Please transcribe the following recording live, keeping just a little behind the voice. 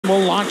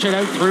launch it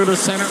out through the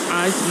center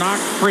ice.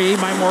 Knocked free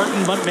by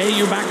Morton, but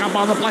Mailloux back up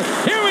on the play.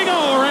 Here we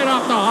go, right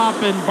off the hop,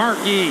 and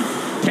Barkey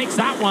takes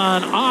that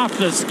one off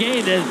the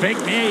skate as Big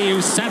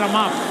Mailloux set him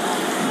up.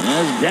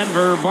 As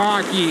Denver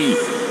Barkey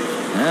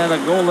had a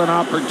golden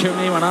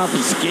opportunity, went off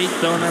his skate,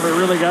 though never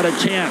really got a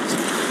chance.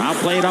 Now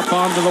played up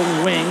onto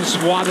the wing,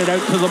 swatted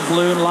out to the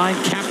blue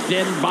line, kept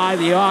in by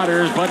the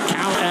Otters, but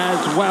count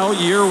as well.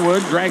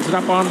 Yearwood drags it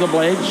up onto the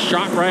blade,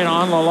 shot right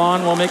on.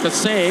 Lalonde will make a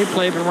save,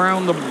 played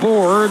around the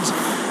boards.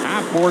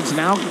 Half boards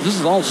now. This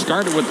has all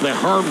started with the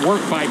hard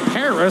work by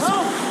Paris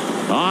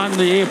on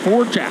the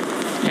forecheck.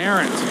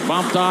 Terrence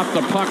bumped off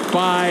the puck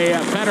by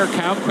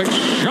Federkow. Quick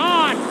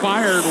shot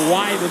fired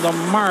wide of the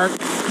mark.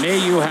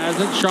 Mailloux has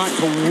it. Shot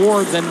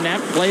toward the net.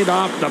 Played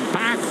off the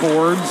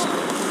backboards.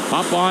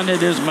 Up on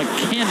it is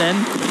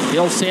McKinnon.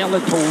 He'll sail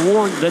it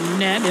toward the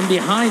net and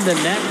behind the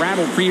net.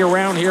 Rattle free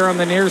around here on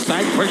the near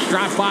side. Push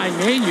drop by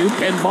Mailloux.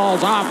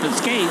 Pinballs off the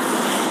skate.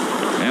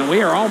 And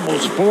we are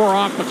almost 4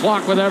 off the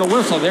clock without a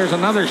whistle. There's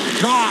another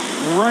shot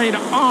right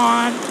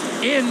on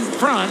in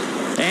front.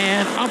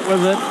 And up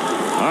with it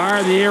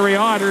are the Erie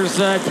Otters.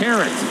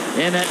 Terrence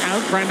in and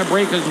out, trying to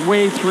break his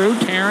way through.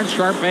 Terrence,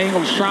 sharp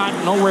angle shot,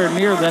 nowhere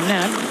near the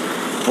net.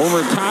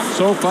 Over top,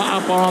 Sofa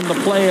up on the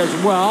play as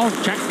well.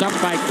 Checked up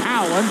by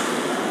Cowan.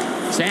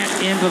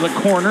 Sent into the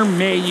corner.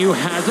 Mailloux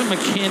has it.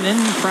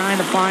 McKinnon trying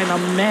to find a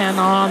man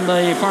on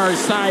the far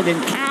side,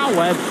 and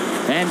Cowan.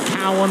 And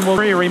Cowan will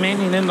be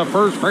remaining in the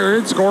first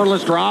period.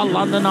 Scoreless draw.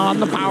 London on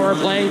the power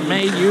play.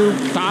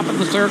 Mailloux top of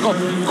the circle.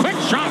 Quick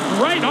shot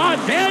right on.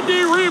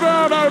 Dandy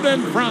rebound out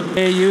in front.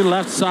 Mailloux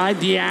left side.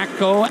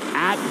 Diaco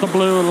at the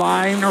blue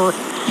line, or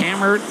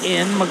hammered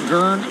in.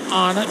 McGurn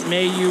on it.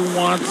 Mailloux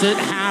wants it.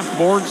 Half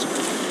boards.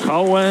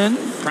 Cohen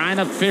trying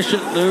to fish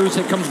it loose.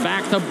 It comes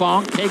back to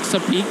Bonk. Takes a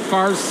peek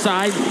far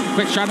side.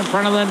 Quick shot in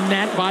front of the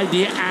net by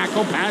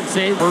Diaco. Pad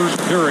save. First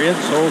period.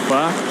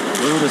 Sofa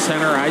through the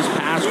center ice.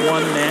 Past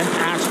one man.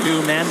 Past two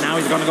men. Now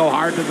he's going to go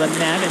hard to the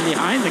net. And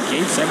behind the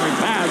cage. Centering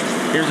pass.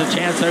 Here's a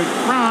chance out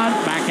front.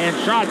 Backhand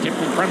shot. Tipped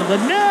in front of the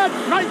net.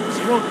 Knights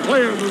will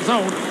clear the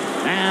zone.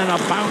 And a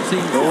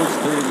bouncing goes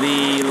to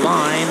the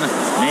line.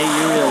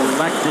 Mailloux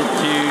elected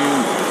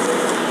to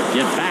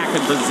get back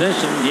in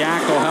position.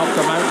 Diaco helped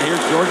him out. Here's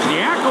George.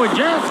 Diaco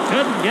just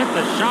couldn't get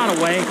the shot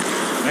away.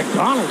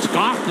 McDonald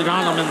scoffed it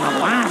on him in the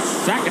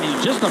last second.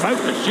 He's just about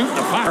to shoot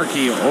the puck.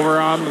 Over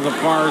onto the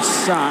far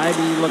side.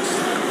 He looks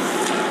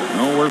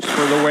no worse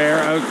for the wear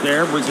out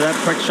there. Brissett,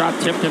 quick shot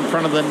tipped in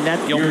front of the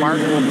net.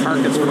 Gilmartin will park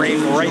his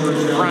frame right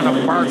in front of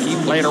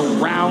Barkey. Played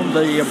around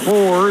the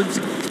boards.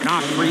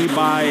 Knocked free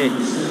by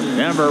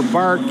Denver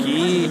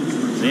Barkey.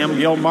 Sam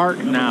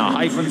Gilmartin now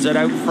hyphens it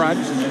out front.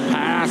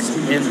 Pass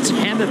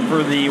intended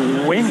for the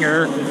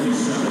winger.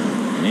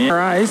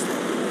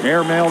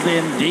 Airmailed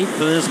in deep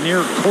to this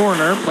near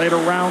corner. Played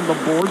around the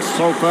board.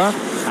 Sofa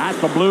at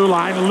the blue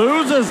line.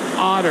 Loses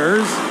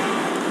Otters.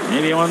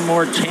 Maybe one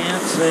more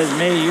chance as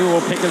Mailloux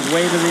will pick his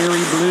way to the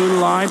Erie blue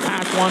line.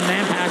 Past one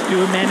man, past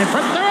two men in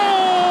front.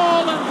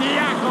 Oh, and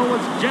Diaco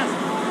was just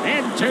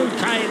in too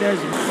tight as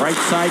right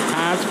side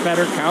pass.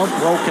 Federkow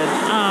broken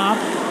up.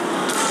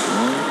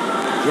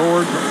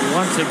 George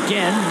once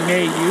again.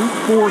 Mailloux.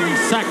 40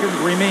 seconds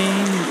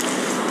remain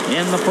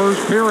in the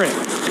first period.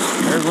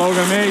 There's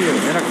Logan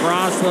Mailloux in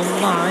across the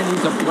line.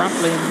 He's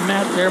abruptly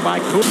met there by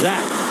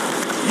Kuzak.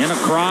 In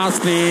across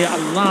the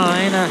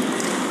line.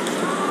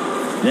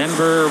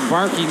 Denver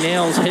Barkey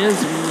nails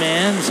his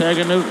man.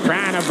 Seganuk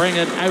trying to bring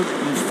it out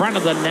in front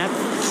of the net.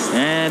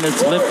 And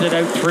it's lifted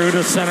out through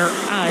the center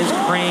ice.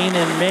 Crane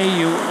and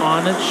Mailloux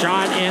on it.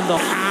 Shot into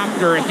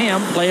after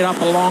him. Played up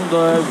along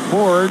the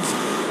boards.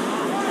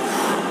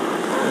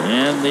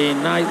 And the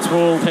Knights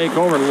will take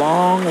over.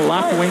 Long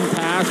left wing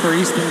pass for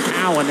Easton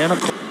Cowan.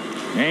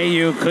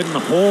 Mailloux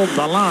couldn't hold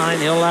the line.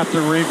 He'll have to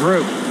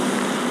regroup.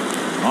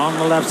 On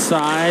the left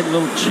side,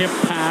 little chip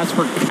pass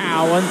for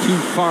Cowan. Too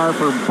far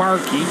for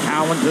Barkey.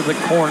 Cowan to the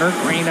corner.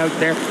 Crane out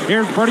there.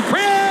 Here's Brody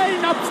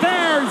Crane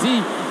upstairs.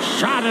 He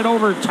shot it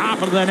over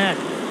top of the net.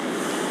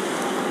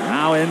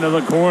 Now into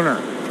the corner.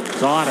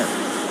 Sauter.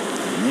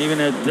 Leaving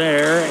it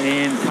there,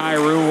 and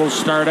Kyrou will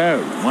start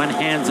out. One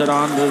hands it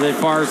on to the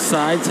far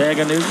side.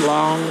 Saganuk,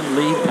 long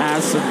lead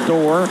past the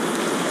door.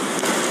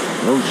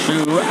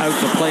 Rochou out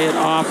to play it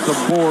off the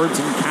boards,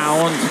 and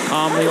Cowan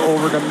calmly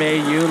over to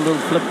Mailloux. Little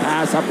flip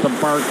pass up to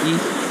Barkey.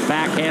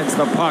 Backhands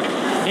the puck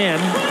in.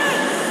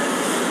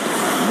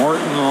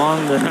 Morton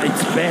along the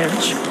Knights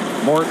bench.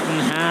 Morton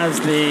has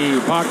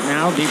the puck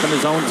now deep in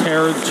his own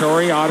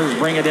territory. Otters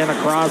bring it in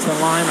across the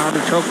line.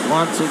 Artichoke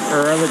wants it,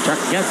 or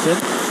Artichoke gets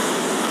it.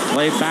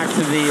 Played back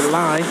to the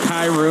line.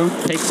 Kyrou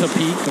takes a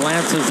peek,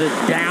 glances it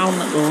down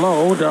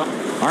low to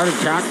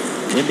Artichoke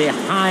in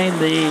behind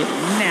the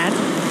net.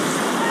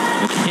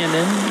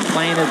 McKinnon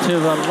playing it to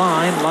the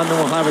line. London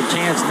will have a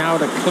chance now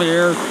to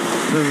clear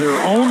to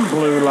their own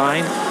blue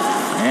line.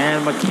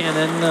 And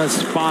McKinnon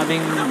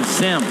spotting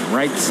Sim.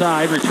 Right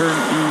side, return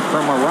feed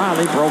from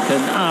O'Reilly,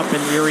 broken up,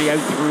 and Erie out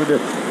through the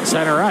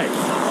center ice.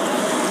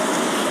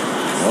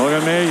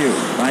 Logan Mailloux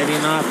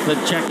fighting off the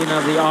checking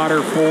of the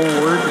Otter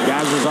forward.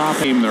 Gazes off.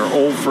 They're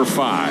 0 for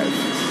 5.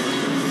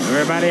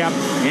 Everybody up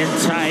in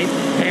tight.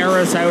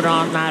 Paris out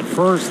on that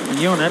first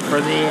unit for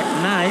the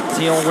Knights.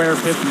 He'll wear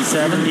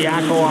 57.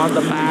 Diaco on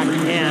the back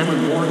end.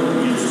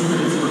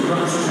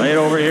 Played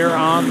over here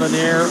on the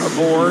near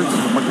boards.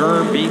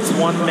 McGurr beats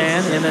one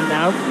man in and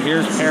out.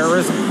 Here's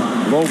Paris.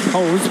 Low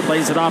post.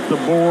 Plays it off the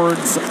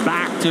boards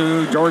back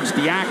to George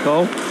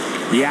Diaco.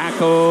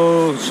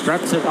 Diaco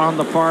struts it on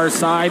the far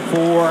side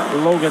for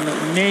Logan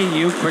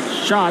Mailloux. Quick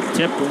shot,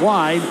 tipped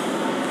wide.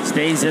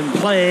 Stays in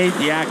play.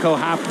 Diaco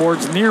half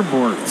boards, near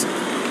boards.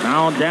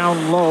 Now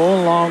down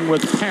low along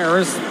with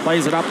Paris.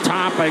 Plays it up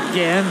top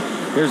again.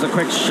 Here's a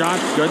quick shot.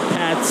 Good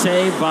pad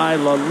save by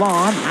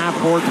Lalonde.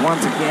 Half boards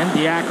once again.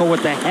 Diaco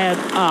with the head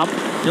up.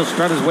 He'll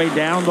strut his way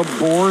down the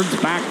boards.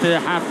 Back to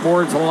half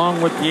boards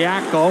along with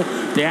Diaco.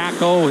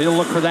 Diaco, he'll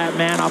look for that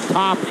man up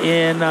top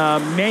in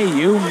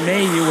Mailloux.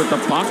 Mailloux with the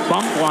puck.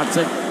 Bunk wants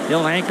it.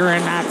 He'll anchor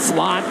in that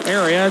slot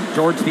area.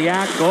 George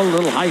Diaco, a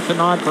little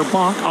hyphen on for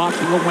Bunk. Off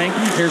to the wing.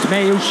 Here's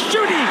Mailloux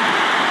shooting.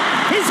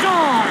 He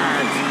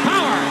scores!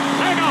 Power!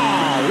 Play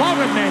goal!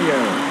 Logan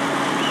Mailloux.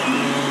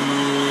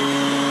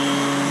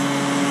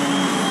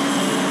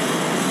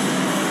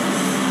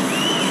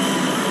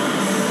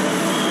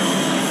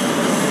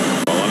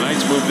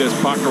 Move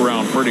this puck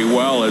around pretty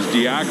well as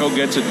Diaco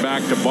gets it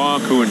back to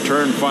Bonk, who in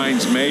turn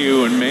finds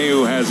Mailloux, and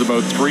Mailloux has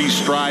about 3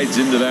 strides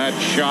into that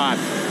shot,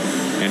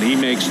 and he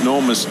makes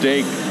no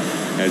mistake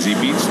as he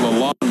beats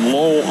Lalonde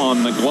low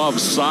on the glove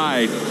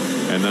side,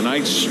 and the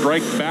Knights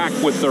strike back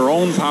with their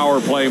own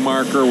power play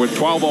marker with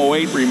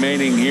 12:08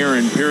 remaining here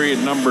in period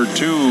number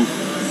 2.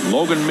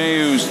 Logan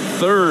Mailloux's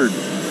 3rd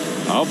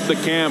of the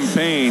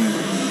campaign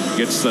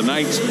gets the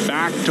Knights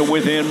back to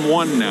within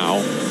 1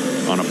 now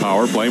on a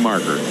power play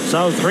marker.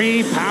 So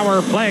 3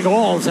 power play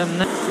goals,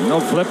 and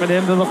they'll flip it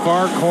into the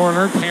far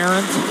corner.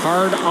 Terrence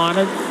hard on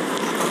it.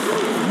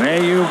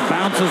 Mailloux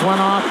bounces one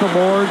off the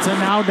boards, and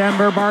now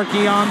Denver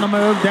Barkey on the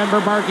move. Denver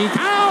Barkey,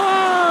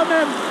 Callum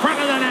in front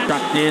of the net.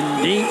 Tucked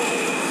in deep.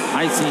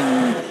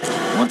 Icing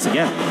once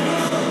again.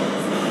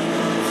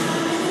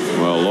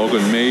 Well,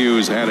 Logan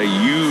Mailloux's had a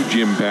huge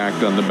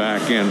impact on the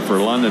back end for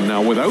London.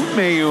 Now, without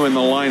Mailloux in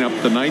the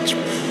lineup, the Knights'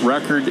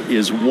 record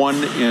is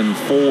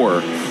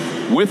 1-4.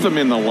 With him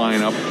in the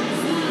lineup,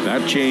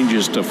 that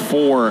changes to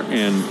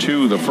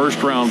 4-2. The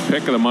first-round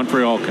pick of the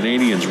Montreal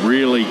Canadiens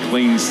really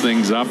cleans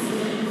things up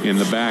in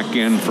the back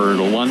end for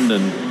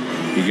London.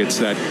 He gets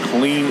that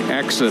clean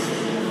exit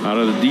out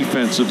of the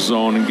defensive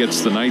zone and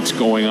gets the Knights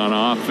going on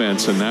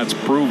offense, and that's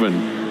proven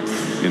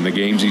in the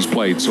games he's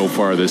played so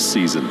far this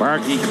season.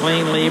 Barkey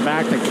cleanly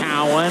back to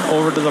Cowan,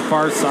 over to the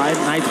far side.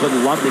 Knights would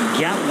love to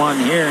get one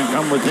here and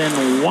come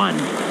within 1.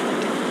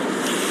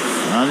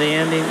 On the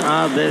ending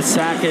of this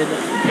second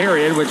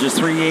period, which is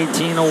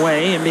 3:18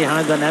 away, and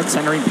behind the net,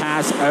 centering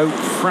pass out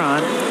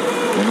front.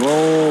 It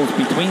rolls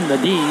between the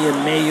D,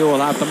 and Mailloux will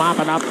have to mop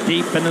it up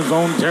deep in his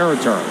own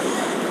territory.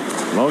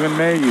 Logan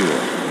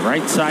Mailloux,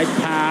 right side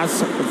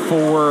pass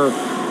for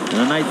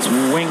the Knights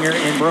winger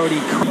in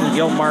Brody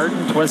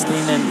Gilmartin,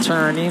 twisting and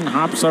turning,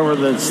 hops over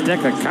the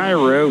stick of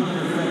Cairo,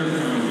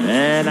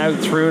 and out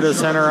through to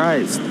center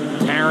ice.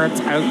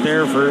 Terrence out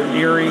there for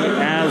Erie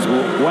as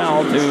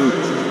well to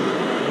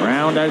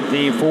round out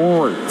the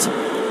forwards.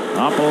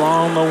 Up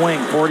along the wing,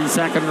 40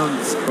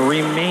 seconds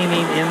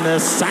remaining in the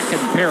second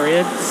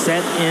period.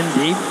 Set in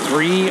deep,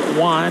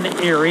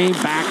 3-1 Erie,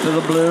 back to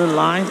the blue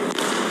line.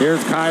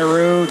 Here's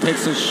Cairo,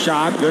 takes a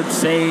shot, good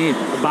save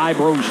by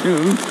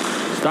Brochu.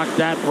 Stuck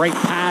that right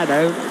pad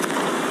out.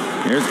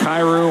 Here's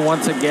Cairo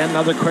once again,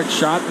 another quick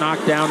shot,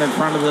 knocked down in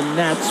front of the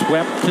net,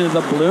 swept to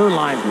the blue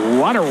line.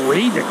 What a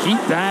read to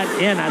keep that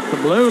in at the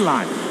blue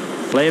line.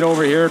 Played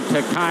over here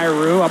to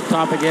Cairo, up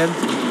top again.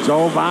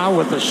 Zova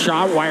with the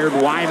shot, wired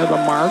wide of the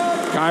mark.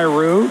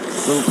 Cairo,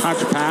 little touch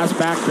pass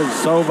back to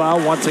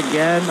Zova once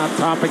again, up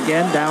top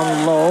again,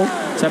 down low.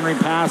 Centering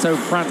pass out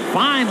front.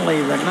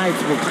 Finally, the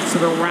Knights will pass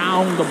it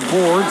around the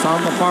boards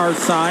on the far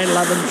side.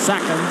 11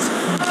 seconds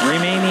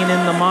remaining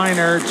in the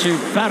minor to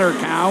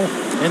Federkow,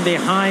 and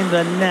behind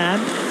the net.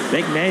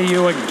 Big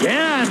Mailloux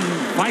again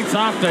fights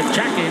off the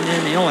checking,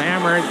 and he'll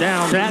hammer it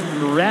down. Set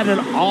and read it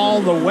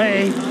all the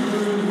way.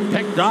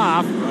 Picked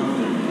off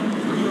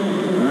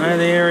by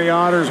the Erie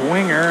Otters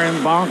winger, and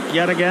Bonk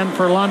yet again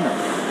for London.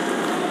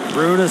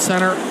 Through to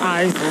center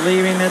ice,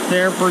 leaving it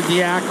there for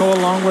Diaco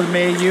along with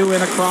Mailloux,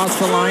 and across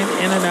the line,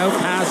 in and out,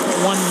 past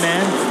one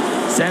man.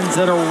 Sends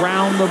it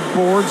around the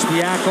boards.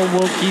 Diaco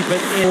will keep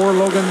it in. For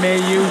Logan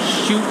Mailloux,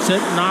 shoots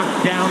it,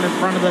 knocked down in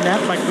front of the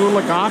net by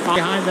Kulikov.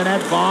 Behind the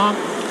net, Bonk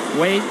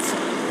waits.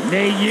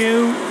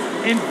 Mailloux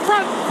in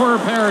front for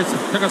Paris.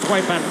 Took a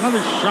swipe at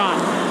another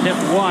shot,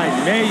 tipped wide.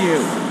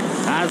 Mailloux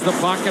has the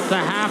puck at the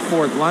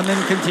half-board. London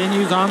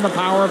continues on the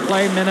power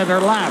play, minute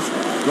or less.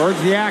 George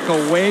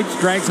Diaco waits,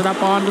 drags it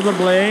up onto the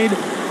blade.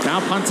 Now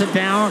punts it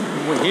down.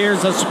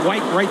 Here's a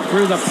swipe right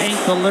through the paint,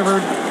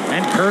 delivered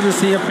and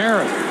courtesy of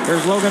Paris.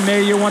 There's Logan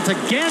Mailloux once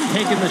again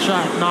taking the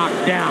shot,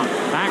 knocked down.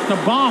 Back to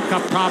Bonk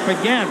up top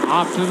again,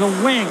 off to the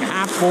wing.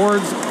 Half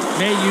boards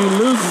Mailloux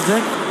loses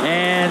it,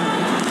 and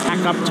back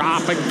up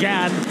top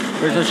again.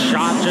 There's a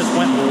shot, just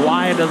went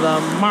wide of the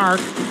mark.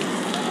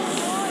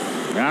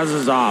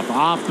 Gaz's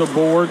off the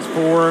boards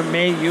for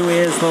Mailloux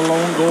is the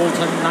lone goal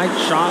tonight.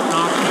 Shot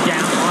knocked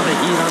down, a lot of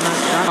heat on that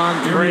shot on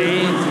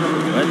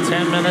 3. With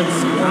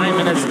 9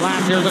 minutes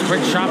left. Here's a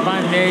quick shot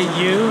by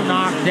Mailloux,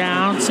 knocked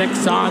down,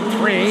 6 on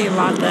 3.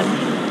 London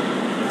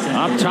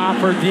up top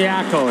for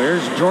Diaco.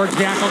 Here's George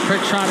Diaco,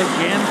 quick shot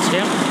again,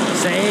 tip,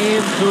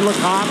 save.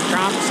 Kulikov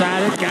chops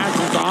at it. Gaz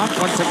is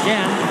off once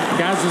again.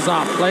 Gaz is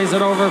off, plays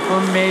it over for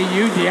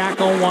Mailloux.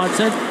 Diaco wants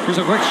it. Here's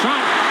a quick shot,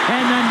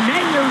 and then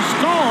Mailloux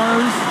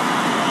scores.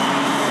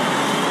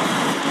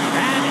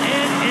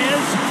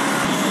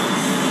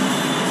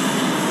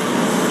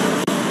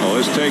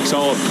 This takes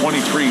all of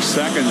 23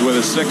 seconds with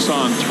a 6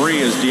 on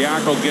 3 as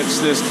Diaco gets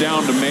this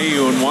down to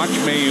Mailloux, and watch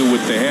Mailloux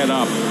with the head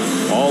up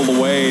all the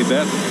way.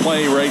 That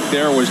play right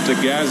there was to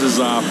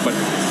Gazizov, but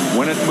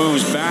when it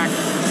moves back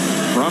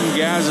from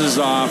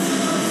Gazizov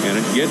and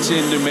it gets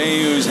into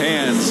Mailloux's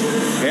hands,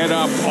 head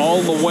up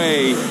all the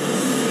way,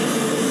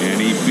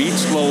 and he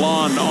beats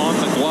Lalonde on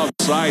the glove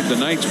side. The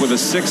Knights with a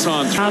 6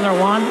 on 3. Another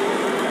one.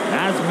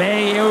 As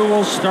Mailloux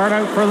will start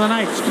out for the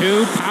Knights.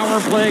 2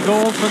 power play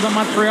goals for the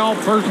Montreal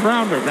first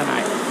rounder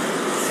tonight.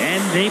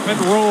 And deep it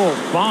rolls.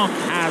 Bonk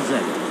has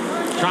it.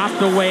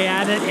 Chopped away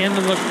at it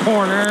into the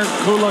corner.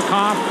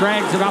 Kulikov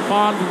drags it up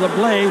onto the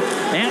blade.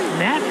 And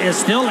net is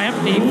still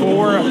empty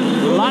for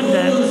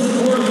London.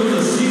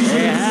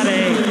 They had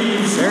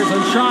there's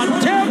a shot.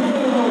 Tip.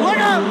 Look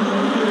out.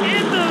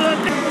 Into the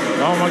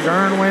net. Oh,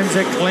 McGurn wins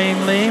it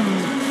cleanly.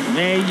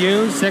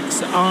 Mailloux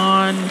 6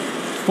 on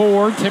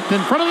 4. Tipped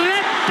in front of the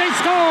net. They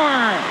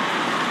score!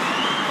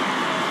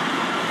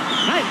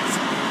 Knights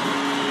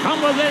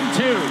come within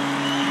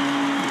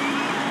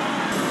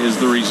 2. Is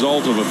the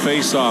result of a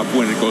face-off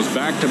win. It goes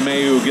back to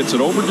Mailloux, gets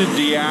it over to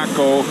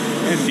Diaco,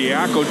 and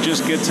Diaco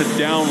just gets it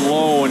down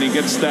low, and he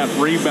gets that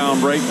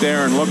rebound right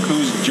there. And look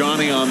who's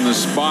Johnny on the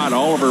spot,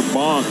 Oliver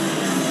Bonk,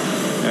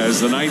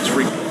 as the Knights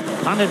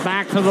punted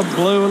back to the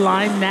blue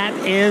line. That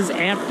is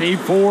empty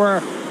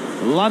for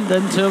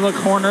London to the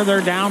corner.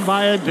 They're down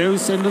by a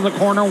deuce into the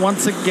corner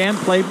once again.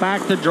 Play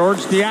back to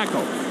George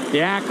Diaco.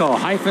 Diaco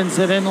hyphens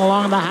it in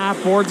along the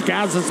half boards.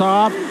 Gaz's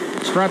off.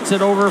 Struts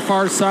it over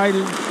far side.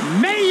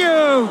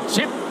 Mailloux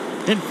chip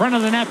in front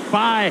of the net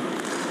by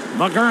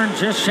McGurn.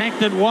 Just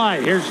shanked it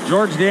wide. Here's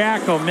George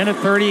Diaco. Minute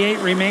 38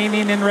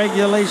 remaining in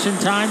regulation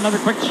time. Another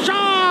quick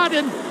shot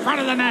in front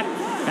of the net.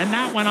 And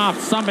that went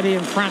off somebody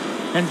in front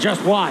and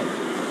just wide.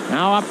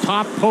 Now up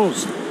top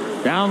post.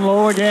 Down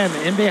low again,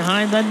 in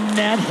behind the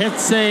net,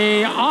 hits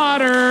a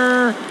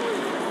Otter,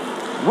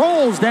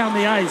 rolls down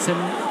the ice,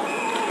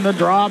 and the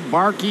draw,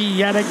 Barkey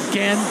yet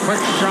again,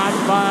 quick shot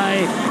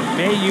by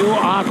Mailloux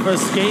off a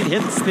skate,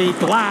 hits the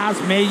glass.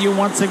 Mailloux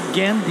once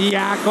again.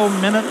 Diaco,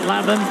 minute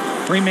 11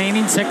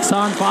 remaining, 6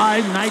 on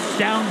 5, Knights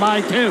down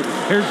by 2.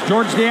 Here's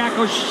George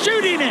Diaco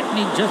shooting it, and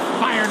he just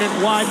fired it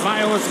wide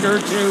by a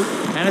skirt too,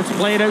 and it's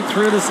played out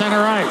through the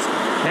center ice.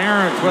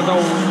 Terrence with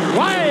a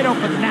wide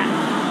open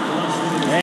net.